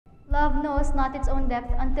Love knows not its own depth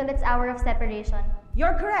until its hour of separation.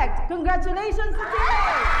 You're correct. Congratulations to Tilly!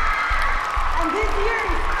 And this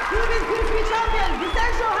year's Human Quiz Champion,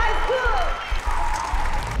 Vicencio High School!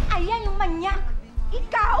 Ayan yung manyak!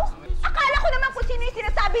 Ikaw? Akala ko naman kung sino yung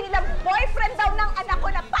sinasabi nilang boyfriend daw ng anak ko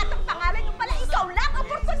na patang pangalan yung pala ikaw lang!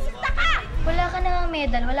 Oportunista ka! Wala ka namang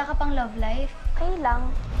medal, wala ka pang love life. Okay lang.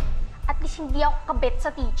 At least hindi ako kabit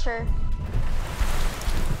sa teacher.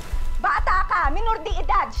 Bata ka! Minor de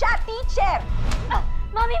edad! Siya, teacher! Ah,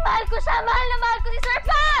 Mami, mahal ko siya! Mahal na mahal ko si Sir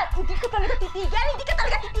Pat! Hindi ka talaga titigil! Hindi ka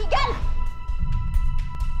talaga titigil!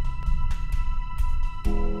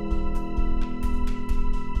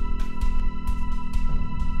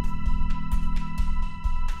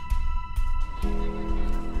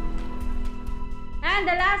 And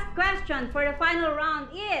the last question for the final round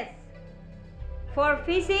is for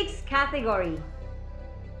physics category.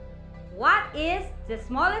 What is the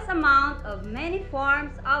smallest amount of many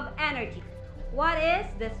forms of energy? What is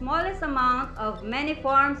the smallest amount of many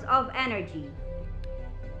forms of energy?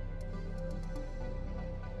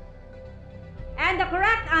 And the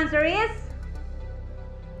correct answer is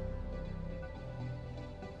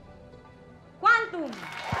quantum.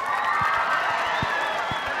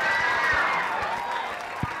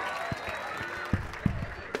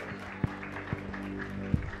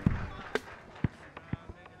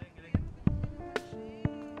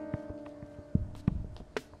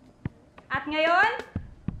 At ngayon,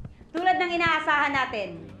 tulad ng inaasahan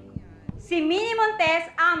natin, si Minnie Montes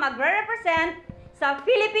ang magre-represent sa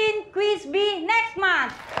Philippine Quiz Bee next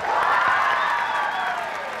month.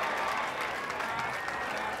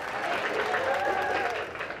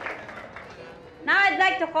 Now I'd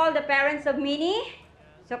like to call the parents of Minnie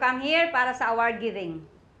to come here para sa award giving.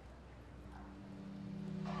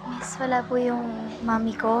 Miss, wala po yung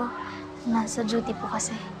mami ko. Nasa duty po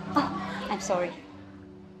kasi. Oh, I'm sorry.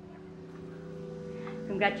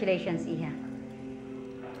 Congratulations, Iha.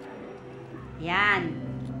 Yan.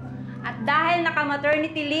 At dahil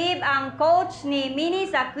naka-maternity leave ang coach ni Minnie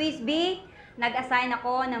sa Quiz Bee, nag-assign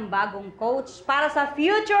ako ng bagong coach para sa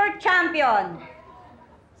future champion.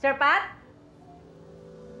 Sir Pat?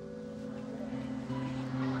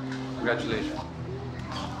 Congratulations.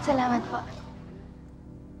 Salamat po.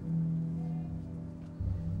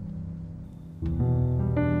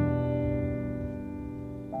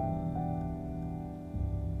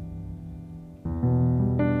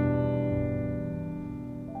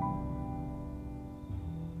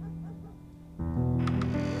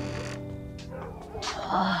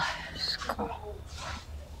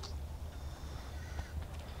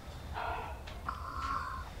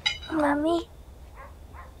 Mami.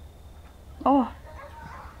 Oh,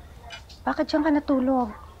 bakit diyan ka natulog?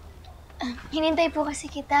 Hinintay po kasi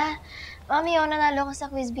kita. Mami, nanalo ko sa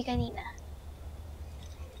Quiz Bee kanina.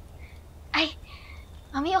 Ay,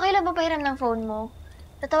 Mami, okay lang ba pahiram ng phone mo?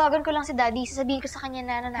 Tatawagan ko lang si Daddy, sasabihin ko sa kanya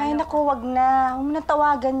na nanalo. Ay, naku, wag na. Huwag mo nang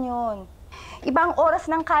tawagan yun. Ibang oras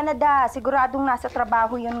ng Canada. Siguradong nasa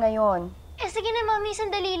trabaho yun ngayon. Eh, sige na, Mami,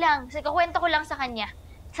 sandali lang. Kukwento ko lang sa kanya.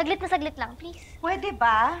 Saglit lang, please. Pwede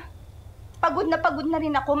ba? Pagod na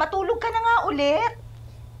rin ako. Matulog ka na nga ulit.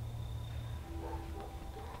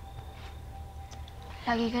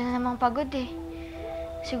 Lagi ka na namang pagod eh.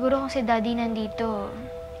 Siguro kung si Daddy nandito,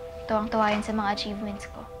 tuwang-tuwa yan sa mga achievements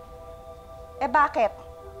ko. Eh bakit?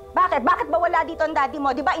 Bakit? Bakit ba wala dito ang daddy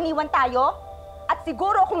mo? Di ba iniwan tayo? At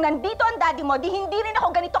siguro kung nandito ang daddy mo, di hindi rin ako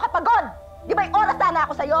ganito kapagod. Di ba oras sana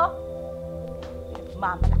ako sa'yo?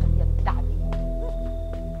 Mamalaki yan, daddy.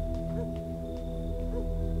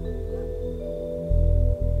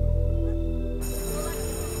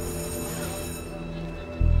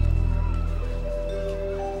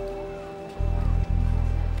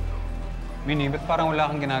 Minnie, ba't parang wala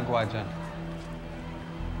kang ginagawa dyan?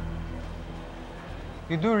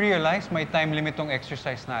 You do realize may time limit tong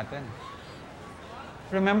exercise natin.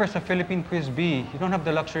 Remember, sa Philippine Quiz Bee, you don't have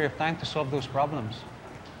the luxury of time to solve those problems.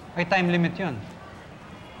 May time limit yun.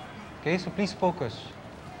 Okay, so please focus.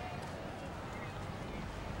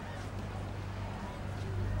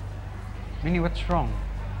 Minnie, what's wrong?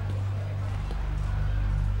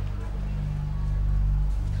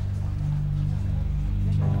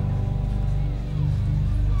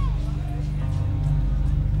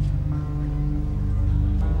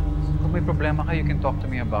 Kung may problema ka, you can talk to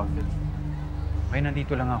me about it. Okay,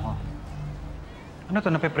 nandito lang ako. Ano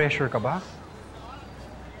to, nape-pressure ka ba?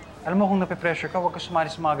 Alam mo, kung nape-pressure ka, huwag ka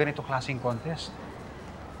sumali sa mga ganitong klaseng contest.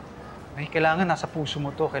 Ay, kailangan nasa puso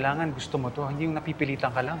mo to, kailangan gusto mo to, hindi yung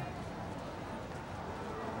napipilitan ka lang.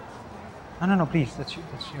 No, please, that's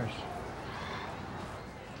yours.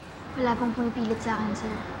 Wala pong pumipilit sa akin,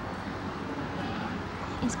 sir.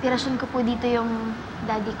 inspirasyon ko po dito yung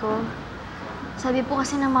daddy ko. Sabi po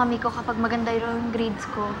kasi ng mami ko kapag maganda yung grades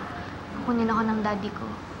ko, kukunin ako ng daddy ko.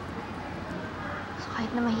 So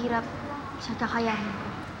kahit na mahirap, siya kakayahin ko.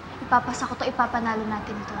 Ipapasa ko to, ipapanalo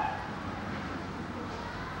natin to.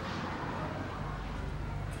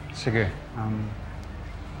 Sige.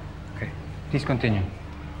 Okay. Please continue.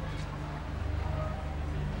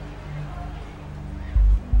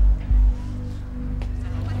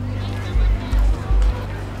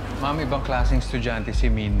 Ma'am, ibang klaseng estudyante si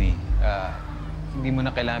Minnie. Hindi mo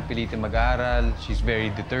na kailangan pilitin mag-aral. She's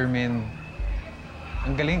very determined.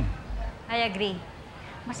 Ang galing. I agree.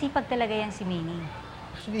 Masipag talaga yan si Minnie.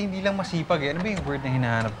 Actually, hindi lang masipag eh. Ano ba yung word na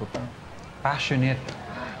hinahanap ko? Passionate.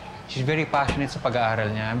 She's very passionate sa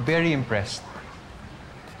pag-aaral niya. I'm very impressed.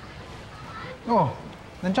 Oh,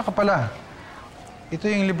 nandiyan ka pala. Ito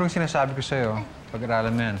yung librong sinasabi ko sa'yo.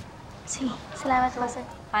 Pag-aralan mo yan. Sige, salamat po, sir.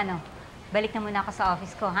 Paano? Balik na muna ako sa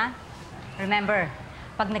office ko, ha? Remember,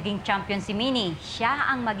 pag naging champion si Minnie, siya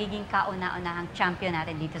ang magiging kauna-unahang champion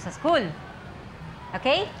natin dito sa school.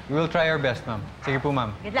 Okay? We will try our best, ma'am. Sige po,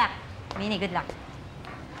 ma'am. Good luck. Minnie, good luck.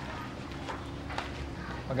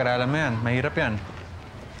 Pag-aralan mo yan. Mahirap yan.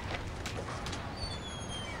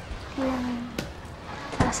 Yan.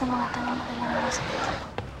 Para sa mga tanong na kailangan mo sagot.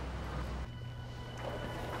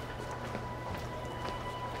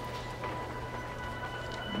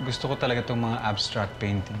 Gusto ko talaga itong mga abstract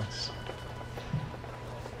paintings.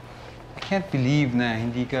 I can't believe na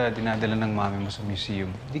hindi ka dinadala ng mami mo sa museum.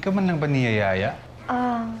 Hindi ka man lang ba niyayaya?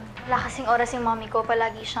 Wala kasing oras yung mami ko.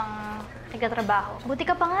 Palagi siyang nagtatrabaho. Buti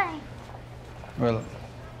ka pa nga eh. Well,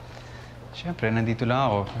 siyempre, nandito lang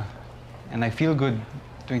ako. And I feel good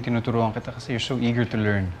tuwing tinuturuan kita kasi you're so eager to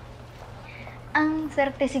learn. Ang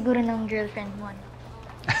swerte siguro ng girlfriend mo, no?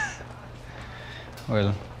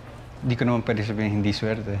 Well, hindi ko naman pwede sabihin hindi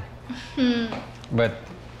swerte. But,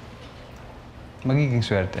 magiging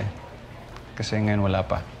swerte. Kasi ngayon wala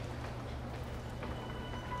pa.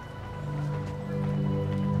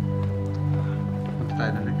 Punta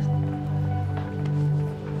tayo na next.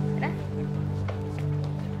 Tara.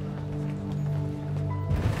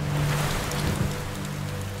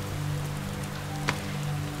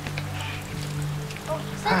 Oh,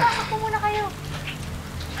 sir, pasok po muna kayo.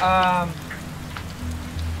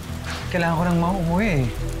 Kailangan ko nang umuwi eh.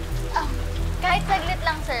 Kahit saglit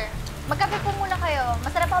lang, sir. Magkape po muna kayo.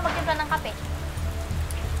 Masarap ako magtimpla ng kape.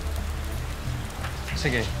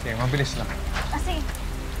 Sige, mabilis lang. Sige.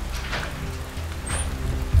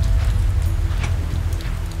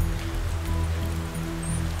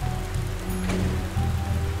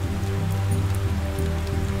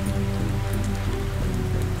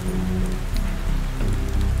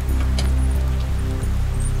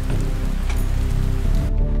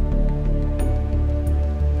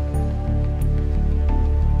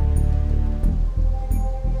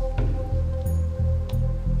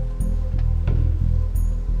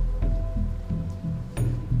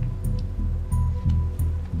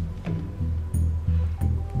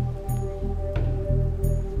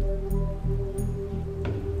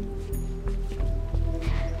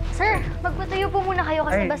 Sir, magpatuyo po muna kayo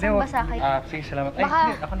kasi basang-basa kayo. Sige, salamat. Baka,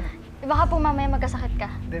 Ay, hindi, ako na. baka po mamaya magkasakit ka.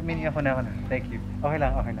 Hindi, Minnie, ako na. Thank you. Okay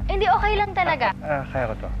lang, okay lang. Hindi, okay lang talaga. Kaya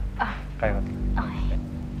ko to. Kaya ko to. Okay.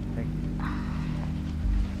 Thank you.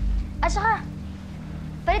 At saka,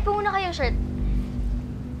 palit po muna kayo shirt.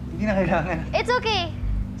 Hindi na kailangan. It's okay.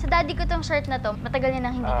 Sa daddy ko tong shirt na to, matagal niya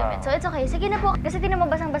nang hindi gamit. So it's okay. Sige na po. Kasi tinan mo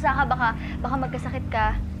basang-basa ka, baka magkasakit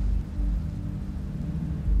ka.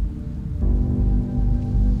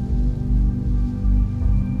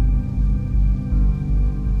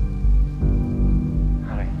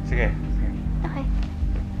 Okay, sige. Okay.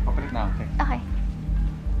 Papalit na, okay? Okay.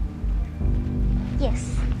 Yes.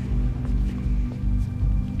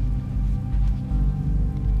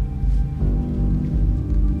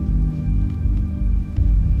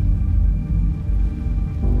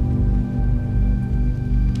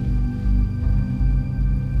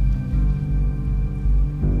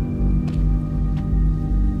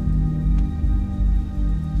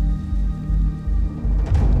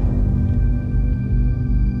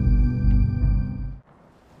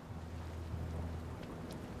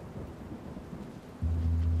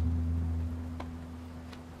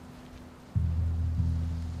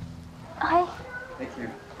 Okay. Thank you.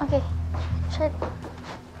 Okay. Shirt.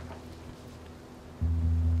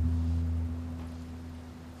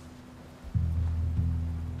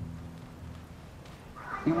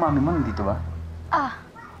 Yung mami mo nandito ba?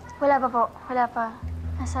 Wala pa po. Wala pa.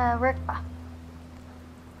 Nasa work pa.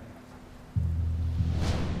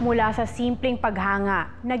 Mula sa simpleng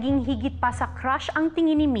paghanga, naging higit pa sa crush ang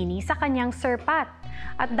tingin ni Minnie sa kanyang Sir Pat.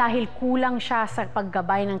 At dahil kulang siya sa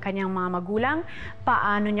paggabay ng kanyang mga magulang,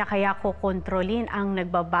 paano niya kaya kokontrolin ang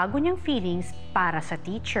nagbabago niyang feelings para sa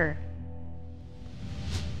teacher?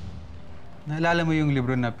 Naalala mo yung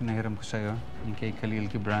libro na pinahiram ko sa'yo, yung kay Khalil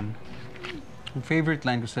Gibran? Yung favorite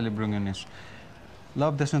line ko sa libro yun is,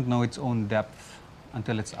 "Love doesn't know its own depth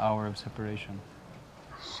until its hour of separation."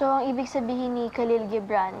 So, ang ibig sabihin ni Khalil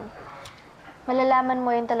Gibran, malalaman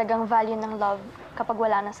mo yung talagang value ng love kapag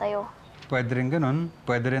wala na sa'yo. Pwede rin ganun.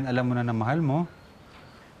 Pwede rin alam mo na mahal mo.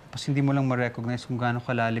 Tapos hindi mo lang ma-recognize kung gaano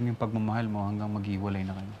kalalim yung pagmamahal mo hanggang maghiwalay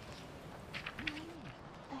na kayo.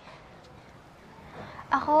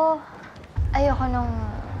 Ako, ayoko nung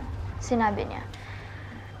sinabi niya.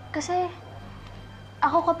 Kasi,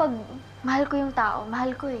 ako kapag mahal ko yung tao,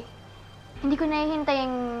 mahal ko eh. Hindi ko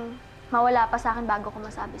nahihintayang mawala pa sa akin bago ko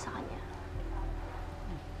masabi sa kanya.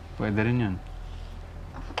 Pwede rin yun.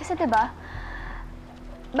 Kasi 'di ba?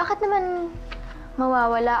 Bakit naman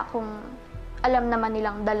mawawala kung alam naman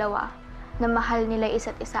nilang dalawa na mahal nila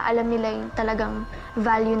isa't isa, alam nila yung talagang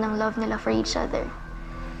value ng love nila for each other.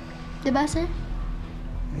 'Di ba, sir?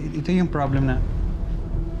 Ito yung problem na...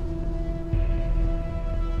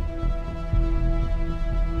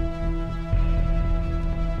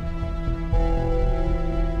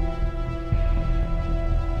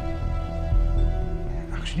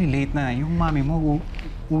 Actually, late na. Yung mami mo,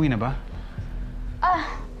 uwi na ba?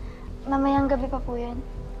 Mamayang gabi pa po yan.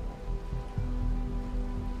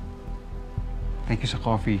 Thank you sa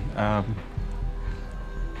coffee.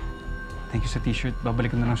 Thank you sa t-shirt.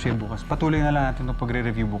 Babalik ko na lang sa'yo bukas. Patuloy na lang natin itong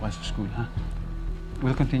pagre-review bukas sa school, ha?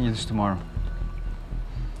 We'll continue this tomorrow.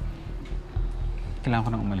 Kailangan ko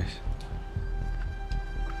nang umalis.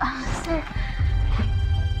 Sir.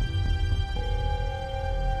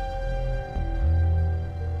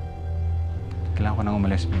 Kailangan ko nang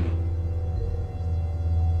umalis, Minnie.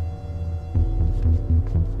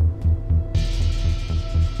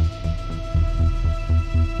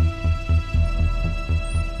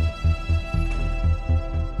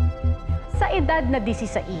 Sa edad na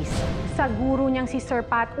 16, sa guro niyang si Sir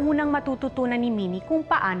Pat unang matututunan ni Minnie kung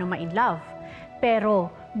paano ma-inlove. Pero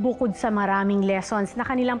bukod sa maraming lessons na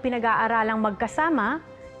kanilang pinag-aaralang magkasama,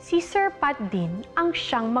 si Sir Pat din ang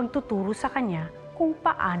siyang magtuturo sa kanya kung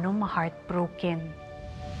paano ma-heartbroken.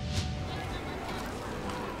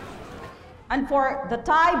 And for the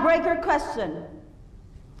tiebreaker question,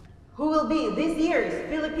 who will be this year's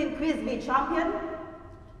Philippine Quiz Bee champion?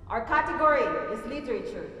 Our category is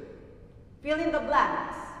literature. Fill in the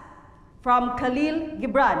blanks. From Khalil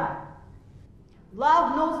Gibran.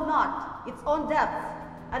 Love knows not its own depth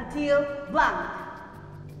until blank.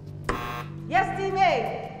 Yes, Team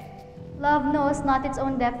A. Love knows not its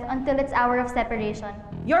own depth until its hour of separation.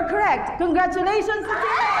 You're correct. Congratulations to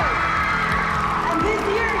Team A. And this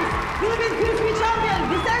year's Philippine Quiz Bee champion,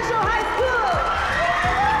 Vicencio High School.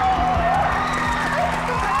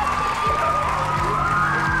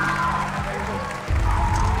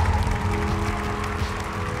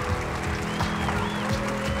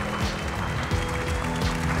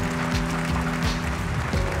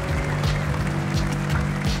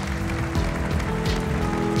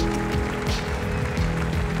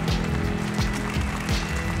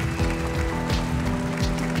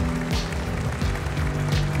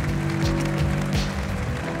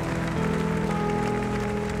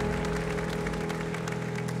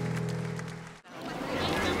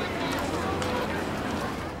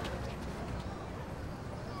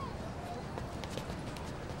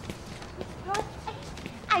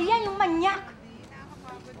 Ayan yung manyak!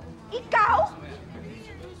 Ikaw?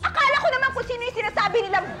 Akala ko naman kung sino yung sinasabi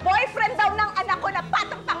nilang boyfriend daw ng anak ko na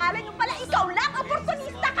Patang pangalan, yung pala ikaw lang,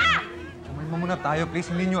 oportunista ka! Kumalma muna tayo, please.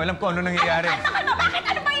 Hindi niyo alam kung ano nangyayari. Kalma! Bakit?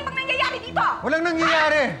 Ano bang ibang nangyayari dito? Walang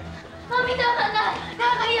nangyayari! Mami, tama na!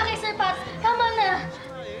 Nakakahiya kay Sir Pat. Tama na!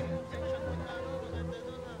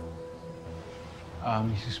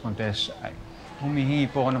 Mrs. Montes, humihingi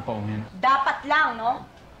po ako ng paumin. Dapat lang, no?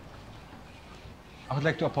 I would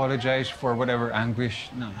like to apologize for whatever anguish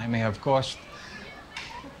na I may have caused.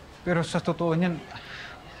 Pero sa totoo niyan,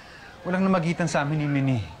 walang namagitan sa amin ni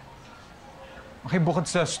Minnie. Okay, bukod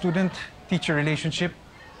sa student-teacher relationship,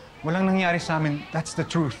 walang nangyari sa amin. That's the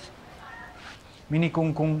truth. Minnie,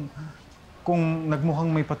 kung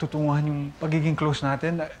nagmukhang may patutunguhan yung pagiging close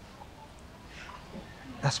natin,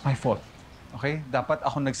 that's my fault. Okay? Dapat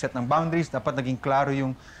ako nag-set ng boundaries, dapat naging klaro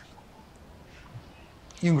yung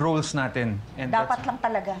roles natin. And Dapat lang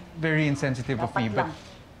talaga. very insensitive of me. Dapat lang.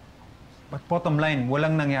 But bottom line,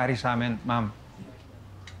 walang nangyari sa amin, ma'am.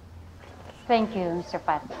 Thank you, Mr.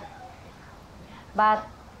 Pat. But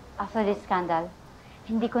after this scandal,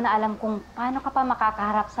 Hindi ko na alam kung paano ka pa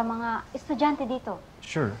makakaharap sa mga estudyante dito.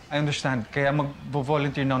 Sure, I understand. Kaya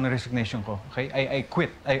mag-volunteer na ako ng resignation ko. Okay? I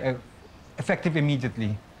quit. Effective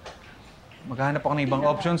immediately. Maghahanap ako ng ibang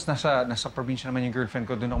options. Nasa probinsya naman yung girlfriend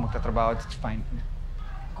ko. Doon ako magtatrabaho. It's fine.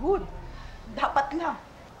 Good. Dapat lang.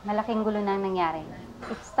 Malaking gulo na ang nangyari.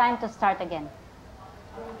 It's time to start again.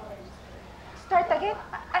 Start again?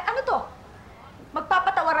 Ano to?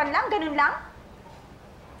 Magpapatawaran lang? Ganun lang?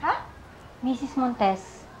 Ha? Mrs.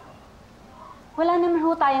 Montes, wala naman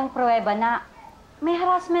ho tayong pruweba na may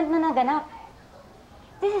harassment na naganap.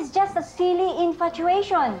 This is just a silly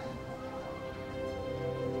infatuation.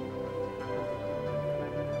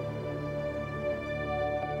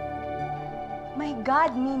 My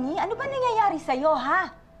God, Minnie, ano ba nangyayari sa'yo, ha?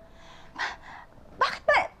 Bakit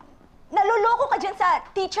ba naloloko ka dyan sa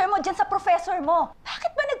teacher mo, dyan sa professor mo?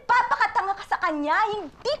 Bakit ba nagpapakatanga ka sa kanya?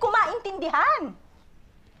 Hindi ko maintindihan.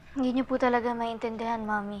 Hindi niyo po talaga maintindihan,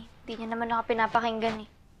 Mami. Hindi niyo naman ako pinapakinggan eh.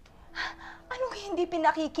 Anong hindi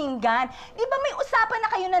pinakikinggan? Di ba may usapan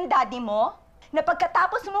na kayo ng daddy mo? Na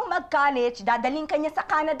pagkatapos mong mag-college, dadaling ka niya sa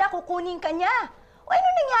Canada, kukunin ka niya. O ano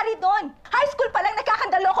nangyari doon? High school pa lang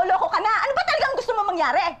nakakandaloko-loko ka na. Ano ba talagang gusto mo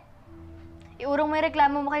mangyari? Iurong may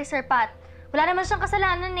reklamo mo kay Sir Pat. Wala naman siyang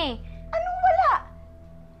kasalanan eh. Anong wala?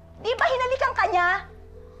 Di ba hinalikan ka niya?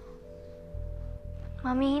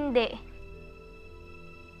 Mami, hindi.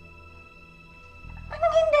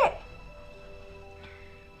 Anong hindi?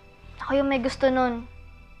 Ako yung may gusto nun.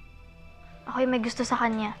 Ako yung may gusto sa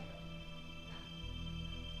kanya.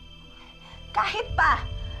 Kahit pa,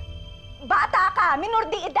 bata ka, minor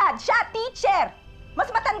de edad, siya teacher. Mas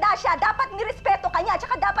matanda siya, dapat nirespeto ka niya,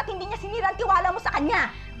 tsaka dapat hindi niya sinira ang tiwala mo sa kanya.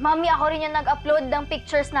 Mami, ako rin yung nag-upload ng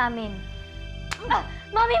pictures namin.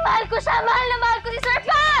 Mami, mahal ko siya! Mahal na mahal ko si Sir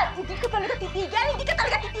Pat! Hindi ka talaga titigil! Hindi ka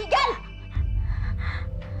talaga titigil!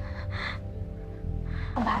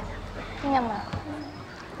 Aba, tingnan mo.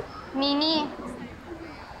 Minnie,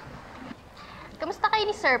 kamusta kayo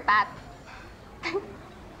ni Sir Pat?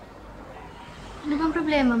 Ano bang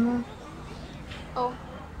problema mo? Oh,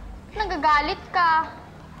 nagagalit ka.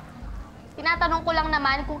 Tinatanong ko lang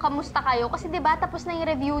naman kung kamusta kayo kasi 'di ba tapos na yung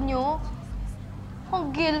review nyo?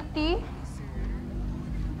 Ang guilty.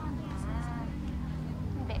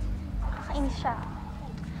 Hindi. Kakainis siya.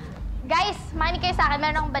 Guys, makinig kayo sa akin.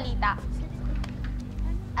 Meron akong balita.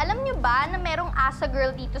 Alam niyo ba na merong asa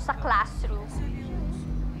girl dito sa classroom?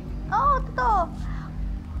 Oo, totoo.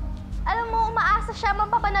 Alam mo, umaasa siya,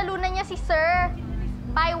 mapapanalunan niya si Sir.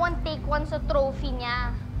 Buy one, take one sa trophy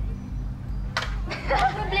niya. Ano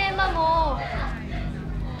problema mo?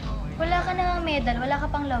 Wala ka na medal, wala ka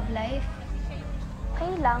pang love life.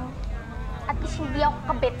 Okay lang. At least hindi ako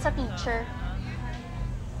kabit sa teacher.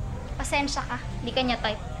 Pasensya ka, hindi ka niya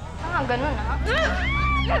type. Ah, ganun ah.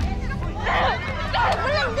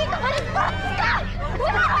 Malandi ka! Maligpas ka!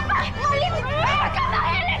 Wala ka ba? Maligpas ka na!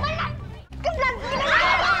 Wala! Malandi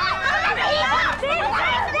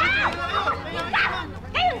ka!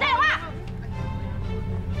 Kayong dalawa!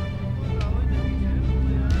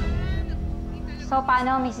 So,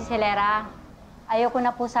 paano, Mrs. Hilera? Ayoko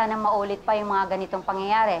na po sanang maulit pa yung mga ganitong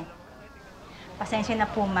pangyayari. Pasensya na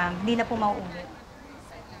po, ma'am. Hindi na po mauulit.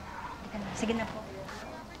 Sige na po.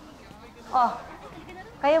 Oh,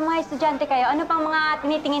 kayo mga estudyante kayo, ano pang mga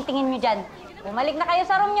tinitingin-tingin nyo dyan? Bumalik na kayo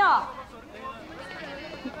sa room nyo!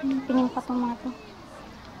 Tingin pa tong mga to.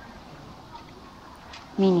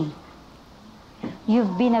 Minnie,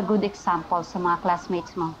 you've been a good example sa mga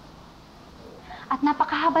classmates mo. At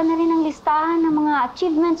napakahaba na rin ang listahan ng mga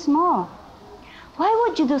achievements mo. Why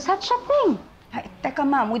would you do such a thing? Ay, teka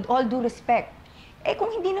ma'am, with all due respect,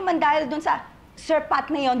 kung hindi naman dahil dun sa Sir Pat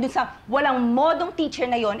na yon, dun sa walang modong teacher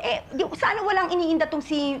na yon, sana walang iniinda tong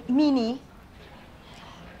si Minnie.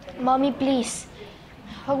 Mommy, please.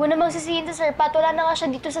 Huwag mo namang sisihin sa Sir Pat. Wala na nga siya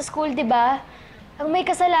dito sa school, di ba? Ang may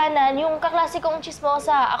kasalanan, yung kaklase kong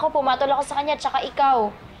chismosa. Ako, pumatol ako sa kanya, tsaka ikaw.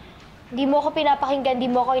 Hindi mo ako pinapakinggan, hindi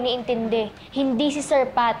mo ako iniintindi. Hindi si Sir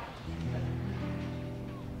Pat.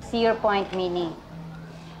 See your point, Minnie.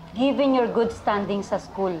 Given your good standing sa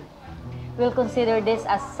school, we'll consider this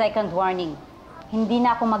as second warning. Hindi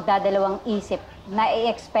na ako magdadalawang isip na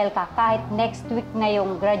i-expel ka kahit next week na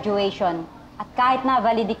yung graduation at kahit na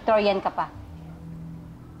valedictorian ka pa.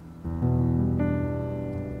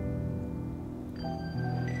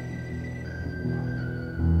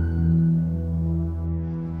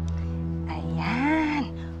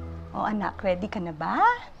 Ayan. O anak, ready ka na ba?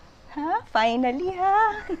 Ha? Finally,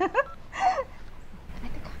 ha?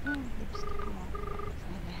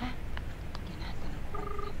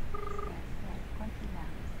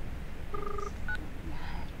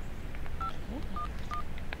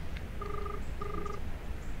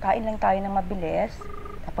 Kain lang tayo ng mabilis.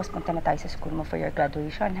 Tapos punta na tayo sa school mo for your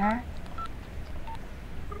graduation, ha?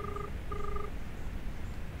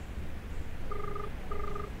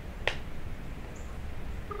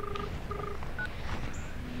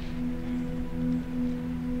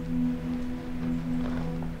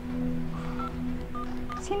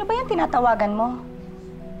 Sino ba yung tinatawagan mo?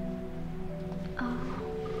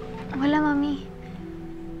 Wala, Mami.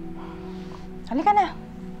 Halika na.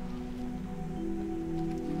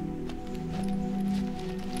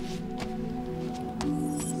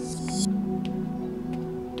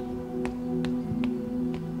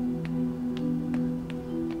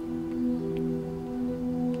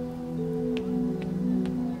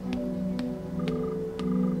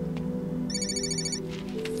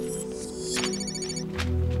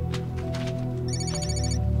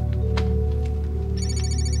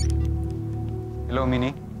 Hello,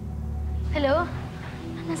 Minnie. Hello?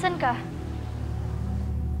 Nasaan ka?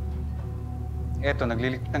 Eto,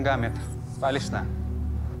 nagliligpit ng gamit. Paalis na.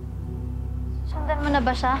 Sundan mo na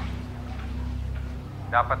ba siya?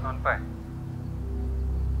 Dapat noon pa eh.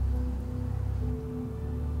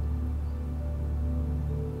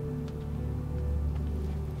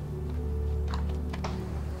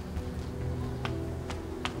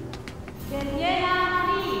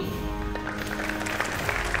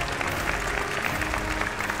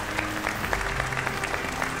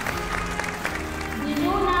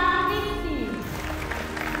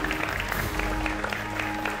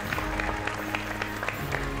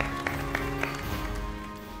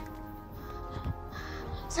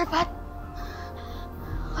 Sir Pat,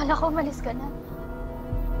 akala ko umalis ka na.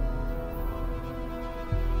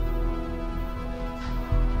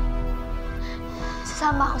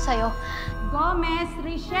 Sasama ako sa'yo. Gomez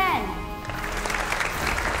Richel.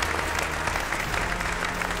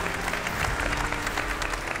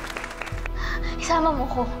 Isama mo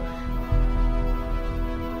ko.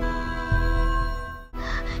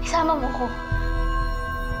 Isama mo ko.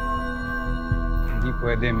 Hindi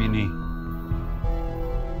pwede, Minnie.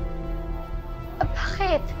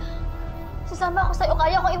 Bakit? Sasama ako sa'yo.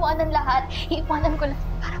 Kaya ko iwanan lahat. Iiwanan ko lahat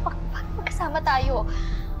para magkasama tayo.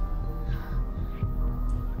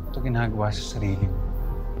 Ito ginagawa sa sarili mo.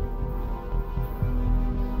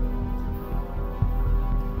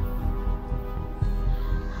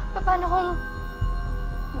 Paano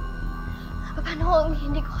kung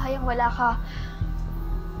hindi ko kayang wala ka?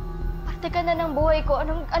 Parte ka na ng buhay ko.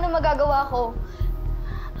 Anong magagawa ko?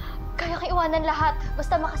 Kaya ko iwanan lahat.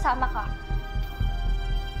 Basta makasama ka.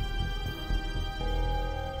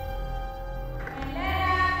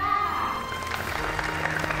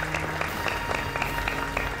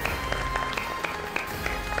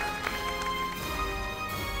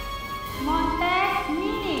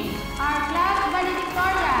 Minnie, our class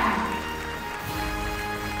valedictorian.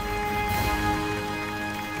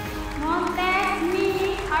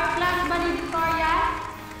 Minnie, our class valedictorian.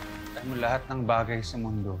 Alam mo, lahat ng bagay sa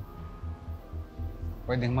mundo,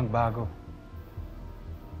 pwedeng magbago.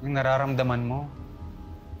 Yung nararamdaman mo,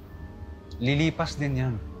 lilipas din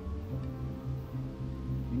yan.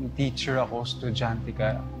 Yung teacher ako, estudyante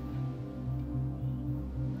ka,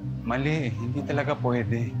 mali eh, hindi talaga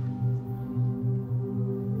pwede.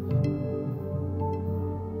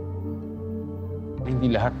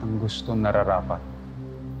 Hindi lahat ng gusto nararapat.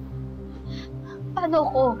 Paano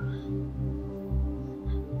ko?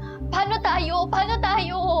 Paano tayo? Paano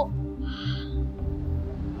tayo?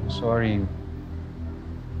 Sorry.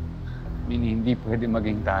 Minnie, hindi pwede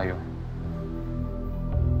maging tayo.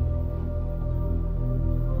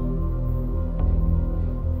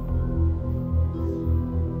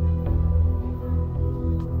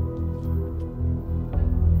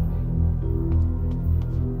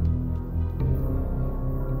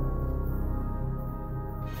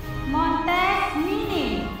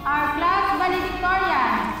 Minnie, our class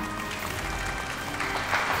valedictorian.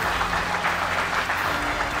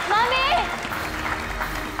 Mami!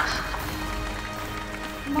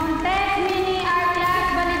 Minnie, our class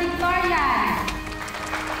valedictorian.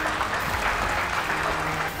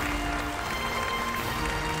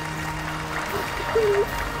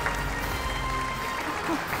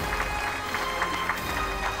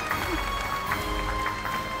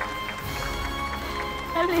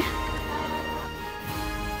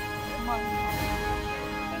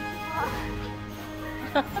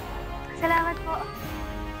 Salamat po.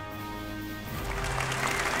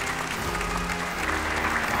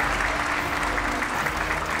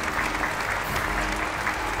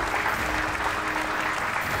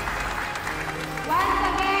 Once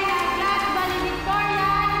again, our class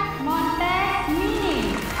valedictorian,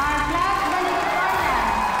 Minnie, our class valedictorian.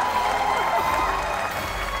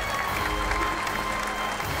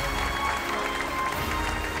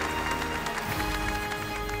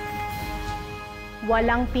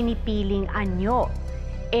 walang pinipiling anyo,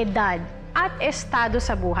 edad at estado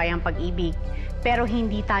sa buhay ang pag-ibig. Pero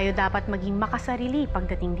hindi tayo dapat maging makasarili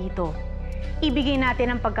pagdating dito. Ibigay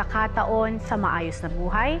natin ang pagkakataon sa maayos na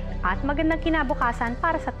buhay at magandang kinabukasan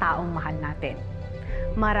para sa taong mahal natin.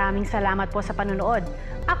 Maraming salamat po sa panonood.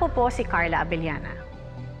 Ako po si Carla Abellana.